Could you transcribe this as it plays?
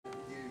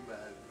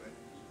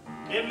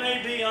It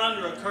may be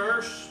under a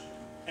curse,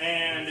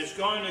 and it's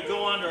going to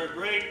go under a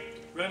great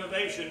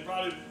renovation,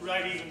 probably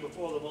right even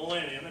before the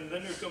millennium, and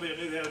then there's going to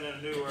be a new heaven and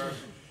a new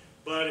earth.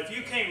 But if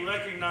you can't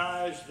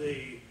recognize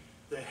the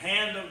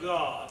hand of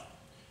God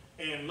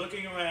and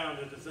looking around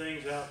at the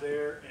things out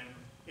there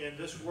and in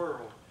this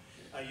world,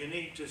 you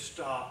need to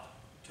stop,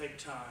 take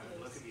time,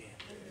 and look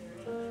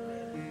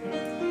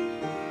again.